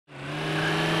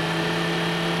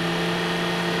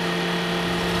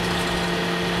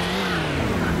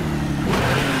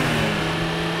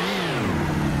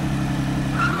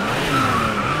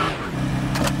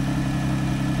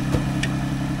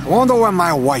Wonder where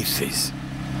my wife is.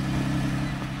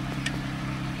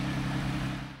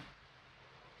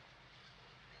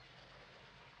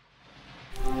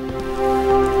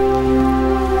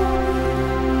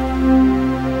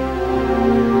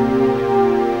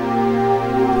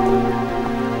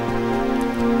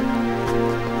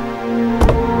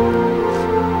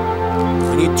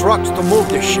 We need trucks to move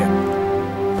this shit.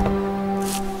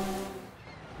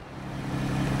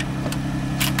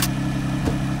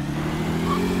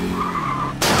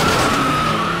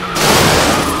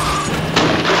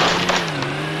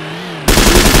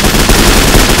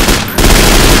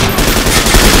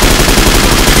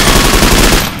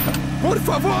 Por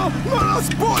favor, no las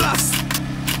bolas!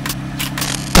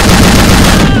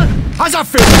 How's that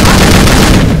feel?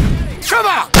 Come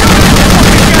on!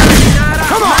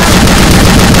 Come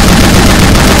on!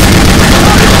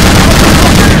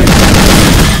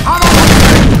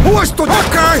 Who is to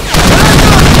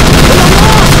okay?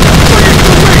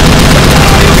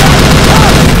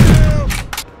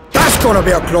 That's gonna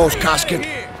be a close casket.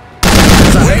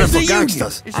 There's a heaven for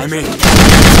gangsters. I mean,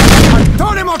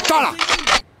 Tony Montana!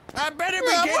 I better be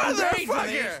getting paid for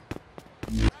this.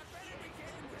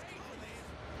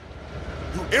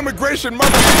 You immigration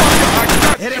motherfucker!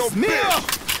 I got your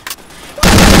bitch!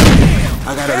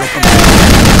 I gotta look him up.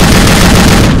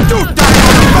 Dude, that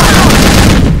motherfucker!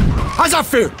 How's that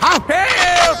feel, huh?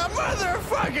 Hell,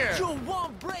 motherfucker! You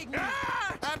won't break me!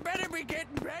 I better be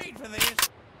getting paid for this.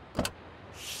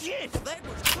 Shit, that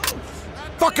was close.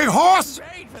 Fucking horse!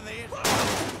 Paid for this.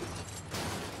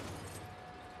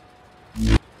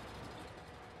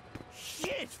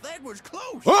 Shit, that was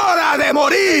close. Hora de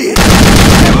morir!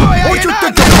 What you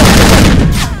think you're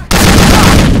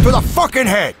to the fucking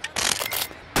head!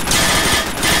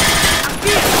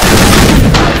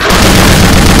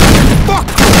 Fuck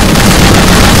you!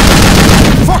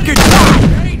 Fucking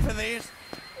die! Paid for this.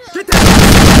 Get that!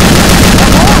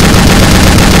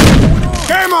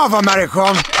 Game over,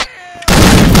 American!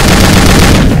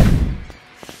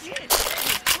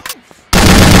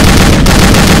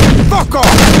 Fuck off!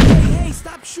 Hey,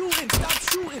 stop shooting! Stop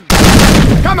shooting!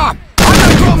 Come on! I'm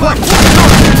gonna go for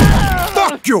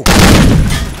fuck you!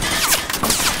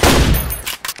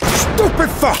 Stupid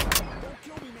fuck!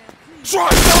 Try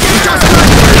something!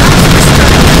 Just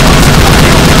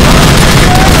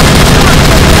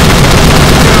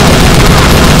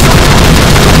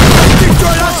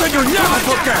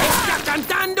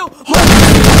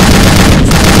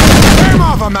Game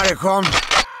over, American!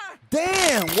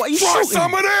 Damn! Why you Try shooting?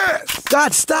 some of this.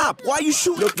 God, stop! Why you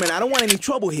shooting? Look, man, I don't want any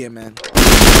trouble here, man.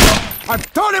 I'm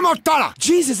Tony Montana!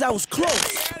 Jesus, that was close!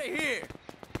 Get out of here.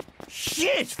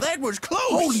 Shit, that was close.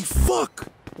 Holy fuck!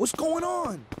 What's going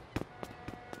on?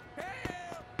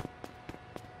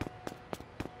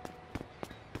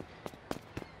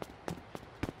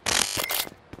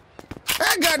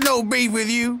 I got no beef with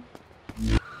you.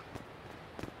 I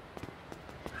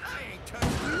ain't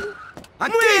touched you. I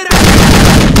did it!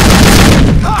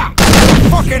 Ah!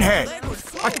 Fucking head! That was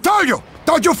close. I told you!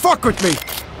 Don't you fuck with me!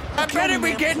 I better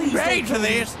be getting Please paid don't for kill me.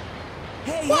 this.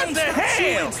 Hey, What hey, the stop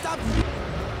hell? shooting, stop.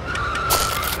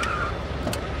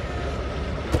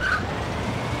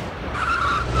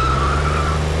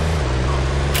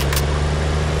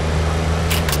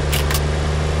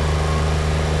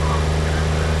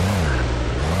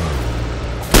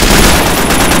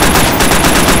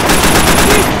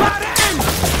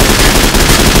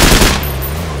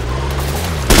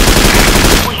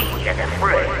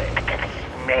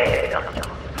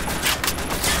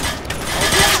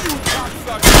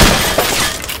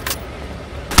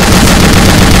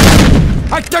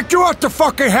 I take you out to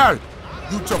fucking hell!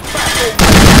 You tobacco.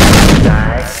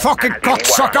 Fucking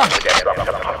cocksucker!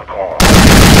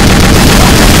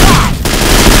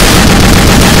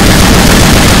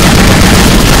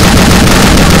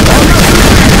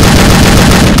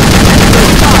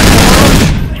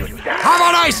 Have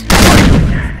a nice...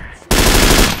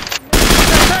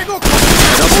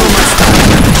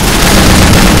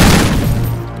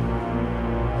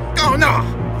 Oh no!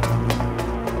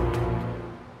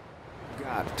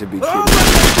 Got to be Oh, kidding. my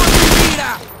fucking beat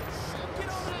out!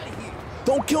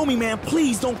 Don't kill me, man.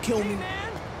 Please don't kill me.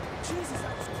 Jesus,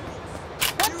 that was close.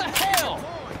 What the hell?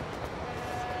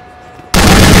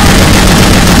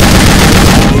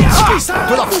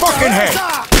 To the fucking head!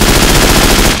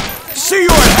 See you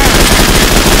in hell!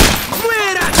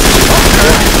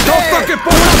 Don't fucking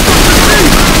pull it up fucking me!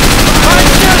 I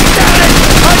just did it!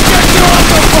 I get you out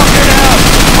the fucking hell!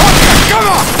 Okay, come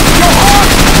on! You hard?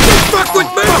 You fuck with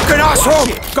me! Fucking asshole!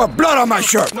 Got blood on my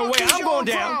shirt! No way I'm going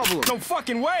down. No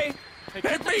fucking way. Get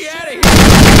me out of here!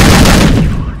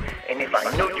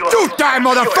 You die,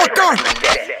 motherfucker!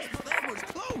 That was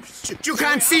close! You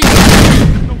can't see me!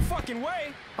 No fucking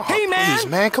way. Oh, Hey, man. Please,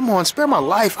 man, come on, spare my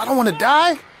life. I don't want to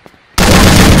die. No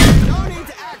need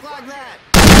to act like that.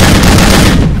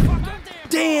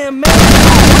 Damn,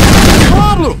 man.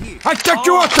 Problem! I take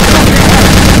you out the fucking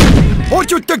house! What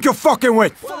you think you're fucking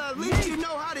with? Well, at least you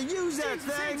know how to use that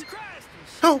thing.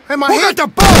 Oh, am I Who got hit? the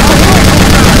ball?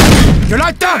 You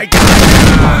like that?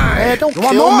 Man, don't You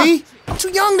want kill more? me. I'm too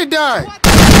young to die.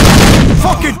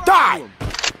 Fucking die!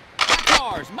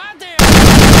 Cars, my damn...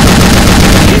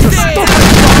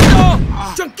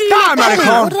 Die,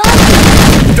 maricon! What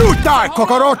did I You die,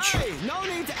 cockroach! Hey, no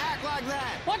need to act like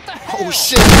that. What the do? hell? Oh,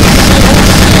 shit.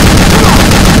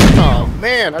 Oh,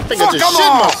 man, I think I Fuck, just come shit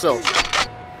on. myself.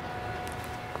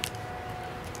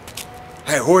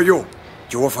 Hey, who are you?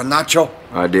 You work for Nacho?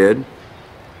 I did.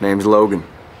 Name's Logan.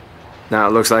 Now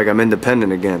it looks like I'm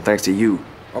independent again, thanks to you.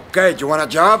 Okay, you want a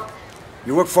job?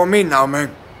 You work for me now,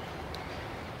 man.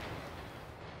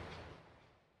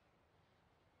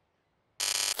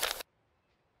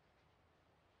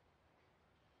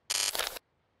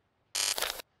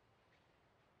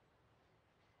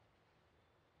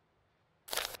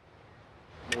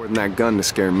 More than that gun to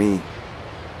scare me.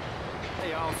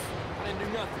 Hey, off. I didn't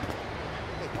do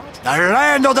nothing. The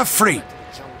land of the free.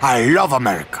 I love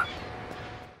America.